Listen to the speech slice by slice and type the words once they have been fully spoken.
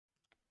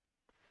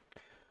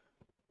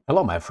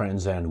Hello, my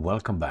friends, and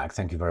welcome back.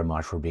 Thank you very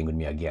much for being with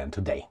me again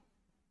today.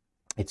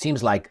 It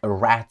seems like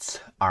rats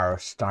are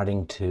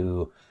starting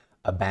to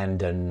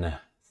abandon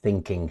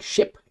thinking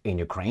ship in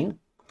Ukraine.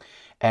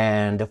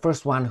 And the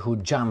first one who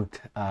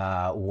jumped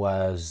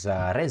was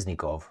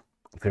Reznikov.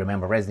 If you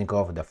remember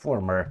Reznikov, the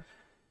former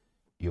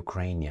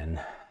Ukrainian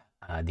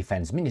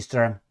defense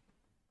minister,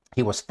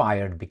 he was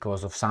fired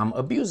because of some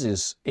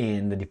abuses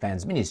in the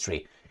defense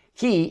ministry.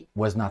 He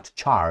was not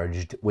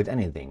charged with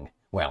anything.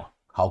 Well,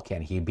 how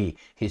can he be?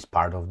 He's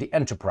part of the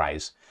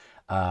enterprise.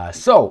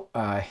 So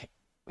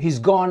he's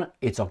gone.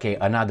 It's okay.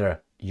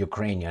 Another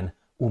Ukrainian,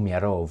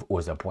 Umerov,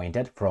 was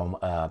appointed from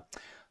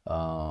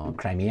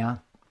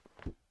Crimea.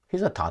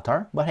 He's a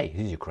Tatar, but hey,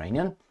 he's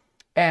Ukrainian.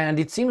 And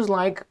it seems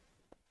like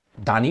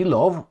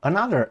Danilov,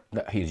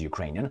 he's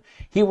Ukrainian,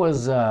 he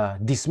was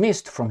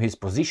dismissed from his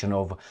position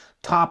of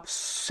top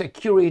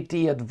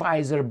security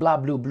advisor, blah,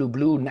 blah, blah,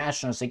 blah,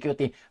 national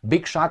security,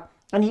 big shot,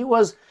 and he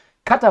was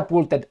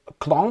catapulted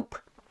clomp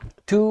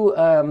to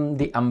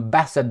the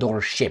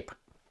ambassadorship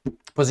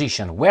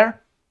position.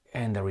 Where?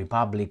 In the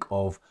Republic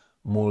of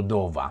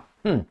Moldova,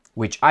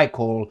 which I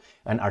call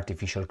an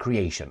artificial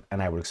creation,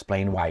 and I will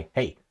explain why.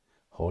 Hey,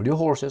 hold your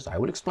horses, I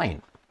will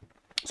explain.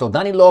 So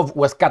Danilov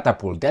was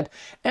catapulted,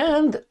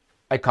 and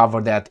I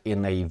covered that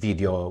in a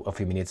video a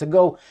few minutes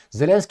ago.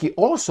 Zelensky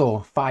also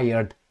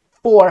fired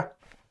four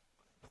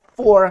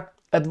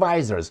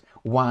advisors,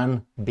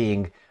 one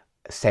being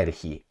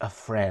Serhiy,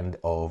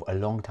 a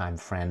longtime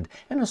friend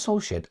and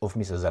associate of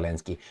Mr.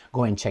 Zelensky.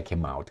 Go and check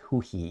him out, who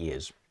he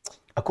is.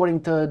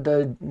 According to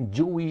the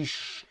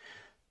Jewish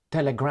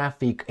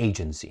Telegraphic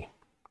Agency.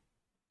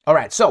 All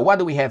right, so what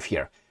do we have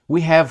here?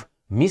 We have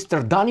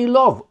Mr.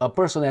 Danilov, a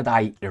person that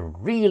I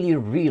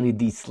really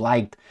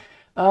disliked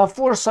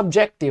for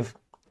subjective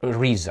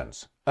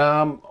reasons.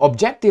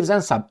 Objective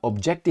and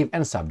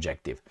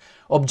subjective.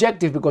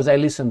 Objective because I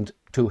listened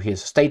to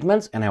his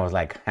statements and I was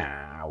like,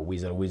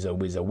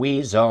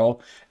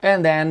 weasel.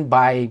 And then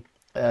by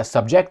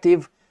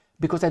subjective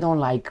because I don't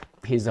like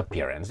his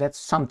appearance. That's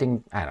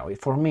something, I don't know,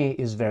 for me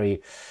is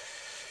very,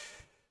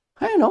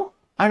 I don't know.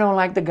 I don't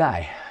like the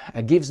guy.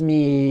 It gives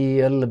me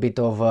a little bit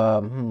of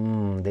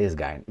this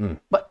guy.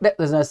 But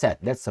as I said,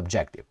 that's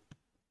subjective.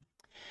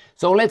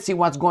 So let's see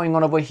what's going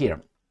on over here.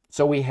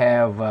 So we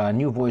have a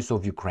new voice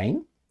of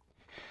Ukraine.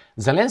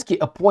 Zelensky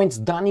appoints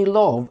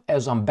Danilov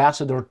as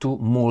ambassador to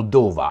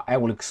Moldova. I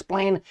will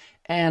explain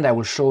and I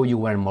will show you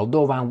where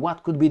Moldova and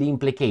what could be the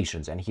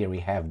implications. And here we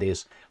have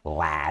this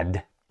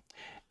lad.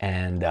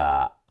 And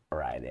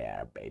right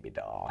there, baby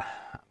doll,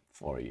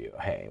 for you.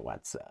 Hey,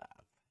 what's up?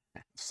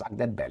 Suck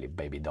that belly,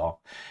 baby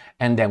doll.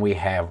 And then we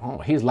have,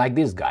 he's like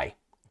this guy.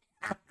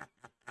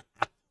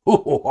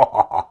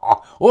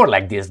 Or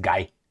like this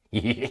guy.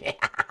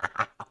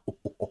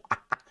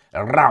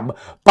 Ram,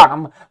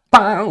 pam,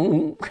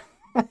 pam.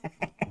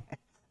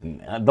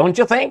 Don't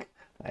you think?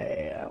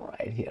 Hey,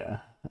 right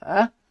here.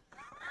 Huh?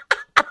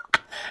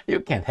 You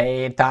can,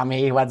 hey,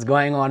 Tommy, what's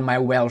going on, my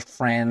Welsh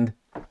friend?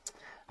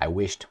 I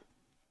wished.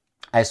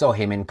 I saw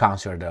him in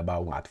concert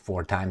about, what,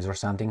 4 times or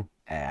something?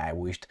 I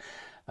wished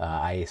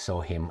I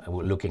saw him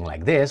looking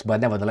like this,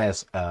 but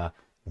nevertheless,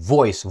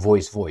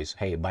 voice.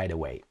 Hey, by the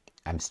way,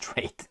 I'm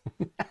straight.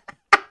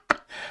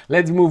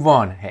 Let's move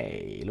on.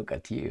 Hey, look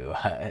at you.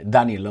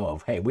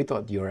 Danilov. Hey, we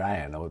thought you were,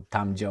 I don't know,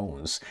 Tom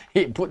Jones.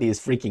 He put his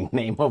freaking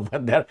name over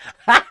there.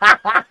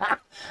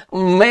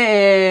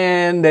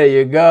 Man, there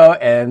you go,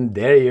 and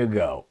there you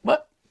go.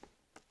 But,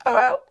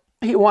 well,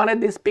 he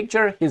wanted this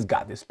picture. He's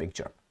got this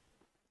picture.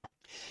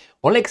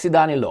 Oleksiy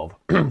Danilov,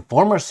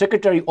 former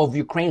Secretary of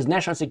Ukraine's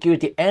National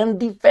Security and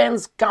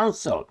Defense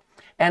Council,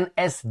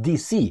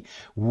 NSDC,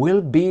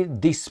 will be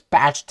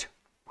dispatched,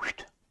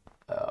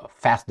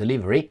 fast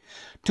delivery,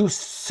 to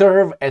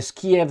serve as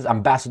Kiev's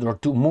ambassador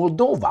to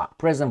Moldova,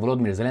 President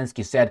Volodymyr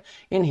Zelensky said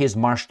in his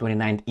March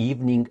 29th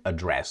evening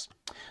address.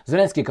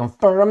 Zelensky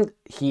confirmed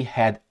he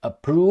had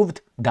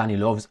approved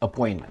Danilov's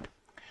appointment.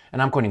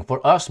 And I'm quoting, for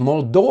us,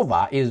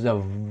 Moldova is a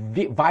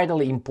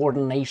vitally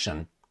important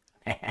nation.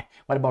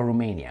 What about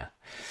Romania?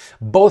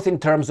 Both in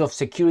terms of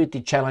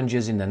security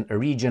challenges in the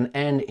region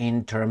and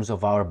in terms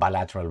of our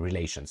bilateral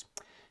relations.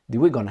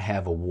 We're going to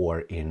have a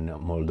war in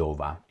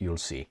Moldova, you'll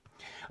see.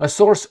 A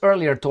source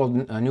earlier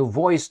told a New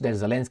Voice that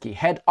Zelensky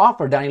had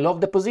offered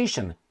Danilov the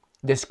position,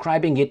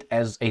 describing it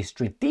as a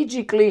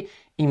strategically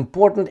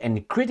important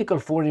and critical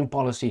foreign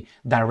policy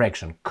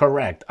direction.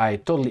 Correct, I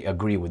totally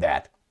agree with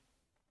that.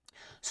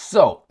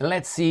 So,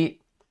 let's see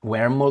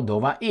where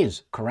Moldova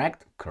is.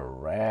 Correct?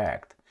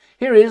 Correct.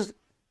 Here is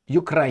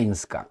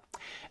Ukrainska.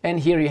 And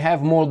here you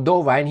have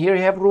Moldova, and here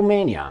you have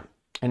Romania.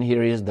 And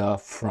here is the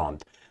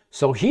front.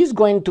 So he's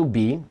going to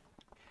be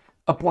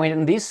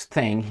appointing this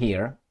thing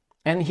here.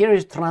 And here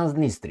is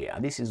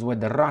Transnistria. This is where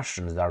the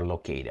Russians are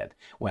located.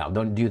 Well,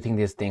 do you think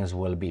these things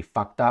will be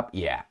fucked up?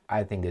 Yeah,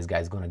 I think this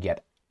guy's gonna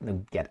get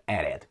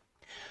at it.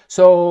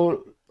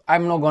 So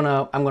I'm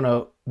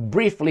gonna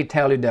briefly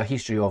tell you the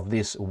history of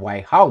this,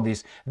 how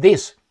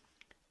this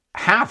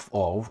half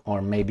of,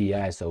 or maybe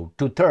so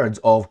 2/3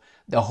 of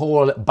the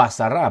whole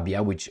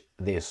Bessarabia, which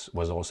this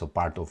was also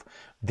part of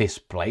this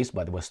place,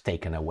 but was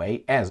taken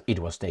away, as it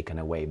was taken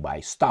away by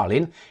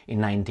Stalin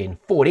in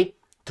 1940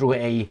 through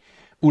a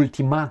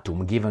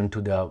ultimatum given to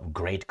the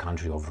great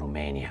country of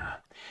Romania.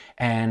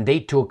 And they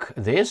took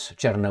this,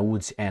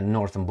 Cernăuți and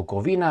Northern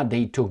Bucovina,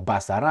 they took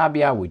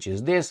Bessarabia, which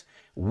is this,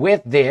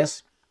 with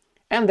this,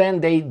 and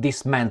then they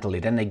dismantled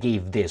it and they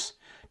gave this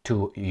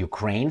to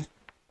Ukraine.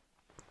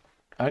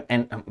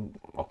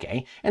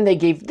 And they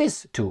gave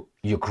this to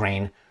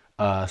Ukraine,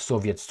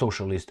 Soviet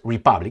Socialist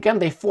Republic, and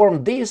they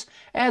formed this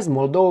as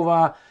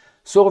Moldova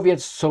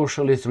Soviet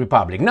Socialist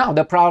Republic. Now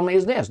the problem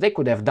is this: they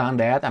could have done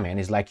that. I mean,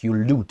 it's like you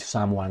loot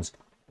someone's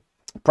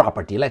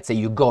property. Let's say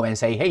you go and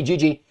say, "Hey,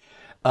 Gigi,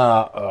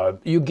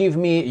 you give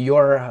me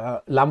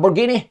your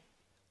Lamborghini."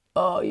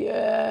 Oh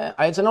yeah,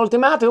 it's an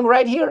ultimatum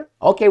right here.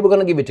 Okay, we're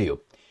gonna give it to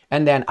you,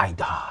 and then I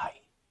die.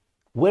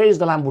 Where is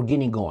the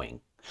Lamborghini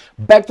going?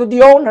 Back to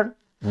the owner.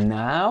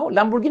 Now,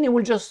 Lamborghini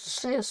will just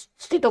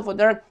sit over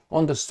there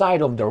on the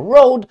side of the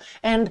road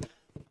and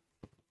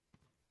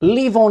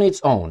live on its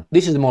own.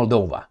 This is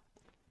Moldova.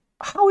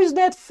 How is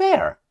that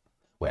fair?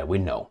 Well, we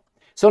know.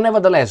 So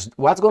nevertheless,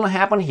 what's going to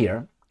happen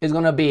here is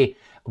going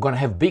to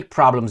have big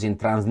problems in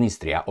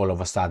Transnistria all of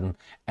a sudden.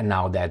 And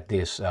now that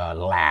this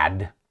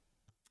lad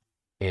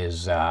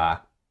is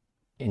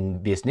in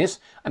business,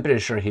 I'm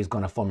pretty sure he's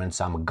going to foment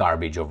some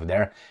garbage over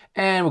there.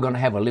 And we're going to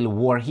have a little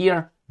war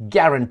here.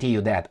 Guarantee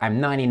you that.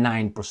 I'm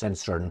 99%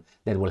 certain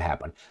that will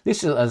happen.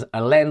 This is a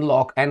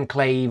landlocked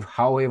enclave,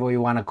 however you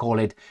want to call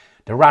it.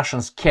 The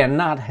Russians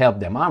cannot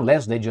help them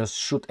unless they just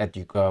shoot at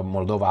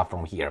Moldova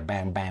from here.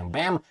 Bam, bam,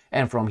 bam.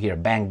 And from here,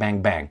 bang,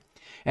 bang, bang.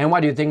 And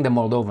what do you think the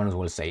Moldovans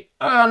will say?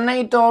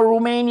 NATO,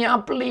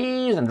 Romania,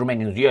 please. And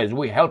Romanians, yes,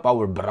 we help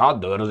our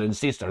brothers and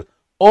sisters.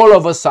 All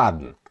of a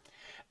sudden,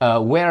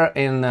 where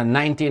in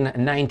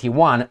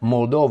 1991,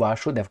 Moldova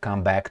should have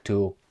come back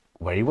to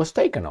where it was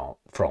taken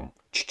from.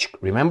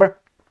 Remember?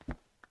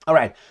 All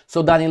right,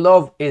 so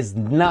Danilov is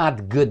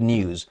not good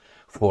news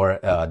for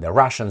the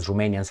Russians,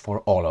 Romanians, for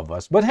all of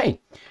us. But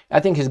hey, I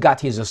think he's got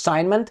his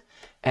assignment,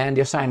 and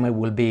the assignment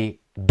will be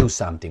do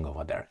something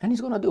over there. And he's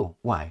going to do.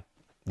 Why?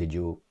 Did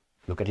you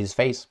look at his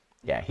face?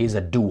 Yeah, he's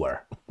a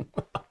doer.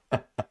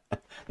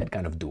 That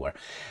kind of doer.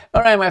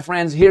 All right, my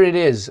friends, here it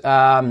is.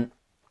 General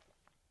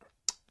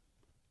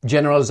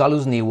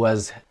Zaluzny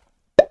was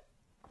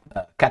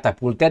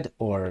catapulted,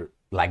 or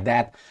like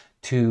that,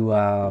 to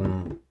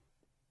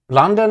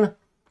London.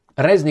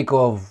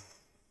 Reznikov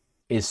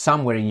is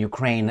somewhere in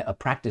Ukraine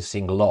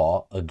practicing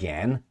law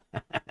again.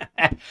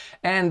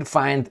 And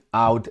find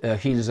out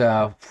his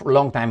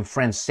longtime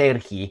friend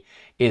Serhiy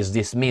is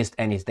dismissed,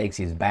 and he takes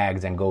his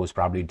bags and goes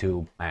probably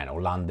to, I don't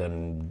know,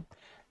 London,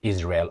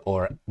 Israel,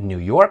 or New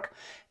York.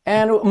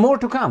 And more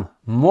to come,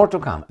 more to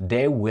come.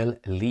 They will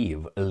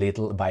leave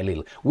little by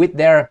little with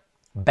their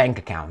bank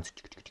accounts.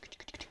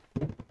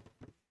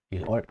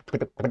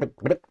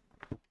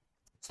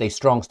 Stay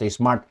strong, stay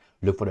smart,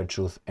 look for the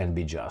truth, and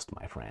be just,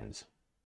 my friends.